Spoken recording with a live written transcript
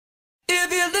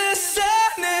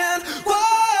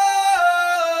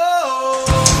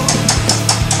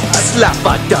Slap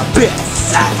at the best.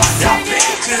 Slap at the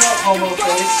best. Turn up, homo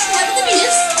face. Slap at the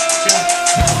best.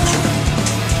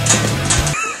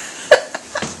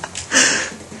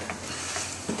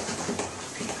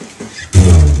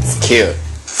 It's cute.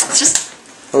 It's just,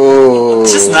 Ooh.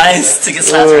 it's just nice to get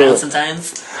slapped around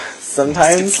sometimes.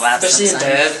 Sometimes. Slapped Especially in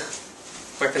sometimes. bed,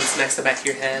 where if it's next to the back of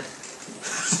your head.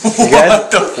 You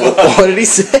guys? What did he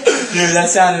say? Dude, that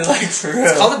sounded like for real.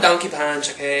 It's called a donkey punch,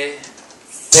 okay?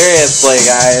 Seriously,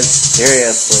 guys.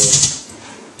 Seriously.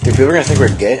 Dude, people are gonna think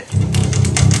we're gay.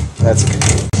 That's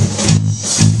okay.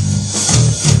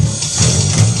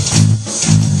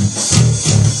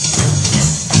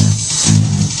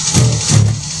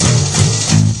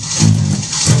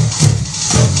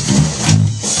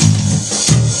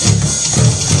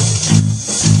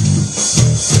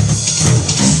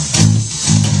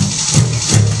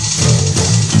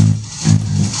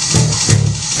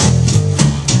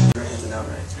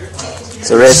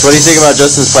 So, Race, what do you think about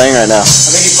Justin's playing right now? I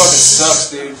think he fucking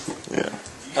sucks, dude. Yeah.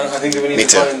 I think that we Me need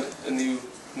to too. find a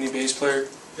new bass player.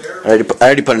 I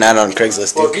already put an ad on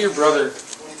Craigslist, Well, dude. get your brother.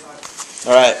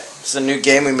 Alright, it's a new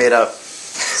game we made up.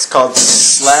 It's called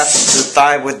Slap the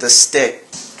Thigh with the Stick.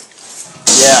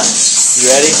 Yeah. You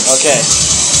ready? Okay.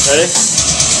 Ready?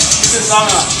 Get this song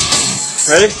on.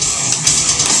 Ready?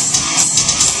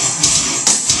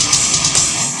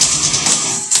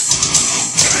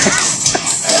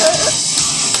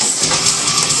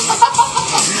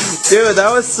 Dude,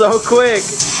 that was so quick.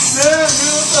 Damn,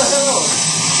 dude, what the hell?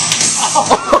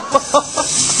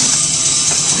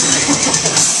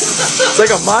 It's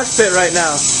like a mosh pit right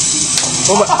now.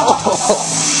 Oh my.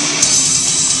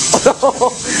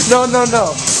 Oh. No, no,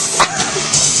 no.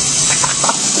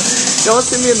 Don't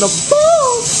see me in the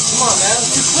balls. Come on, man,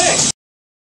 it's too quick.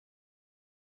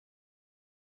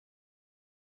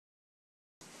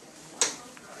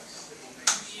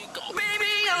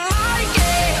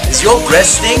 Is your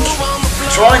breast stink?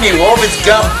 Try new Orbit's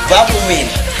Gum Bubble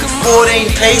Mint with 14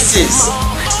 pieces.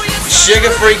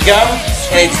 Sugar-free gum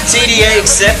and it's TDA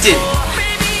accepted.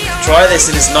 Try this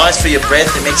and it's nice for your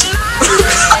breath. It makes you...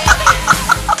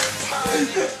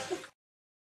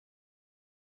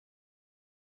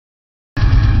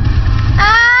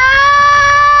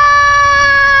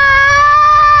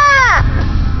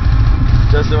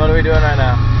 Justin, what are we doing right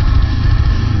now?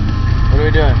 What are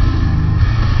we doing?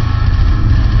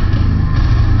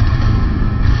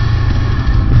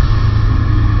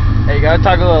 Hey, you gotta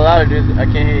talk a little louder, dude. I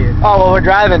can't hear you. Oh, well, we're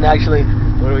driving, actually.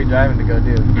 What are we driving to go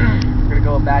do? We're gonna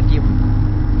go vacuum.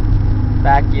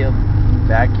 Vacuum.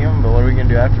 Vacuum? But what are we gonna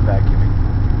do after vacuuming?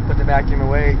 Put the vacuum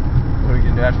away. What are we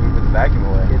gonna do after we put the vacuum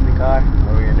away? Get in the car.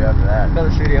 What are we gonna do after that? Go to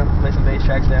the studio. Lay some bass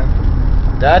tracks down.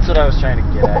 That's what I was trying to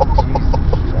get at. Jesus.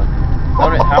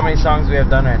 How many songs do we have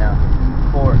done right now?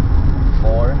 4.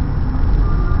 4?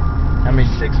 How many?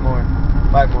 6 more.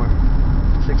 5 more.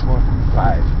 6 more.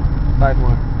 5. 5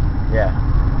 more. Yeah.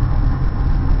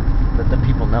 Let the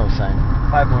people know, son.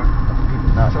 5 more. Let the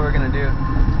people know. That's what we're gonna do.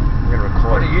 We're gonna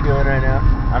record. What are you doing right now?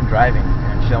 I'm driving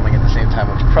and filming at the same time,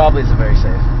 which probably isn't very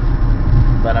safe.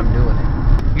 But I'm doing it.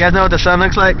 You guys know what the sun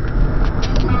looks like? Yep.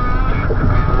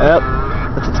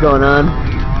 That's what's going on.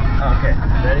 Okay.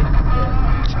 Ready?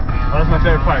 Yeah. Oh, that's my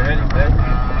favorite part. Ready? Ready?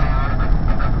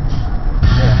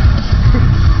 Yeah.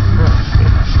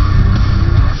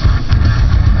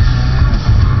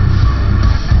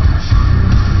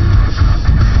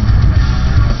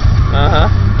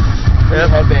 Yep.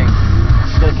 Headbang.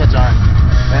 Just gotta catch on.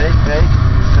 Ready? Ready?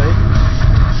 Ready?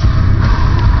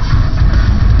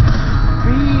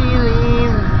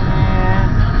 Feeling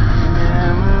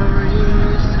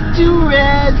memories to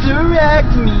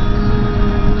resurrect me.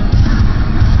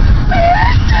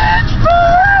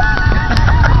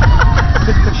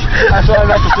 That's why I'm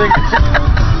about to sing.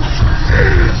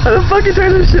 How the fuck you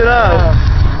turn this shit off?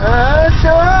 So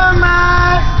am I.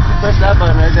 Press that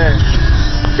button right there.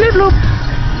 Flip loop.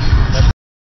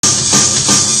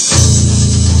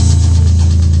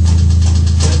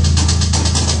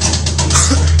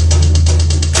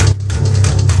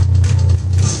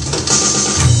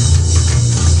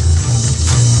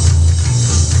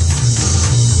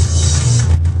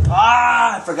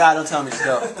 I forgot. Don't tell me. Just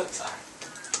go.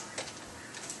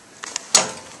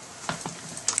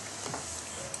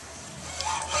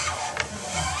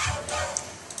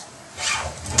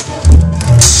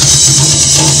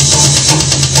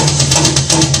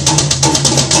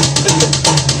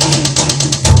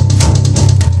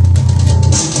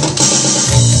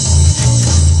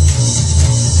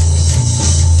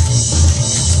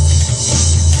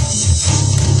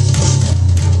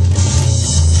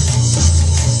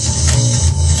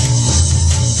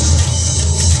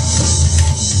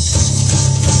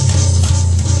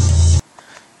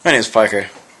 My name's Parker.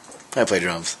 I play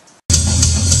drums.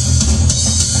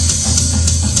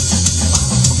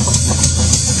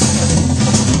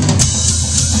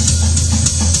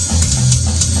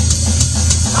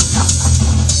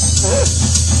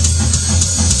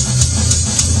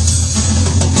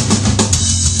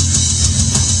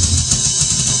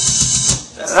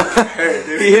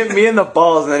 He hit me in the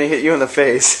balls and then he hit you in the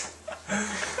face.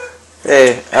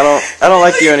 Hey, I don't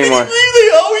like you anymore. They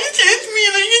always hit me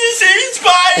like in the same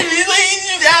spot and he's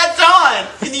laying that's on.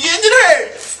 In the end it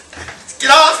hurts.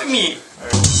 Get off of me.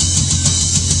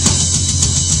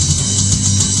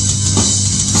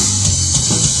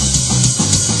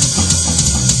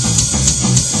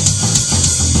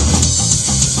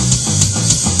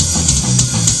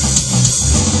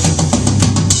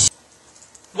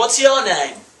 What's your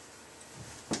name?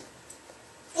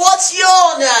 What's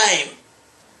your name?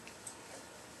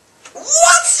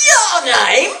 What's your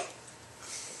name?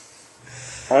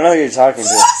 I don't know who you're talking to.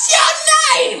 What's your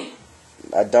name?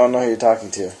 I don't know who you're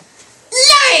talking to.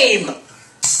 Name!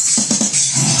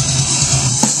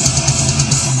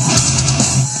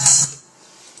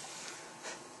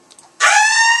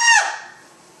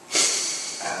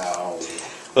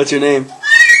 What's your name?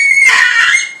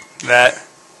 That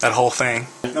whole thing.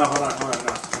 No, hold on, no.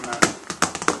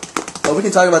 Oh, we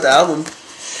can talk about the album.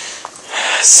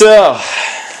 So,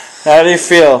 how do you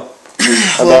feel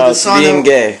about being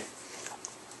gay?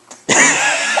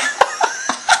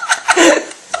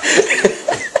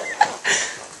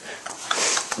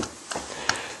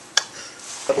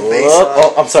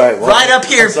 Oh, I'm sorry. What? Right up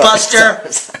here, Buster!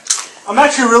 I'm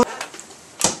actually really...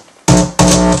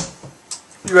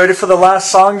 You ready for the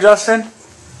last song, Justin?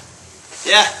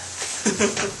 Yeah.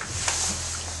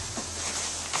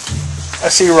 I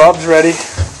see Rob's ready.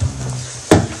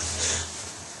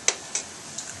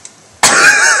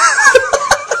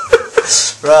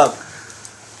 Rob.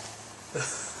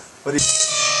 What do you...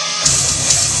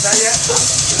 Not yet.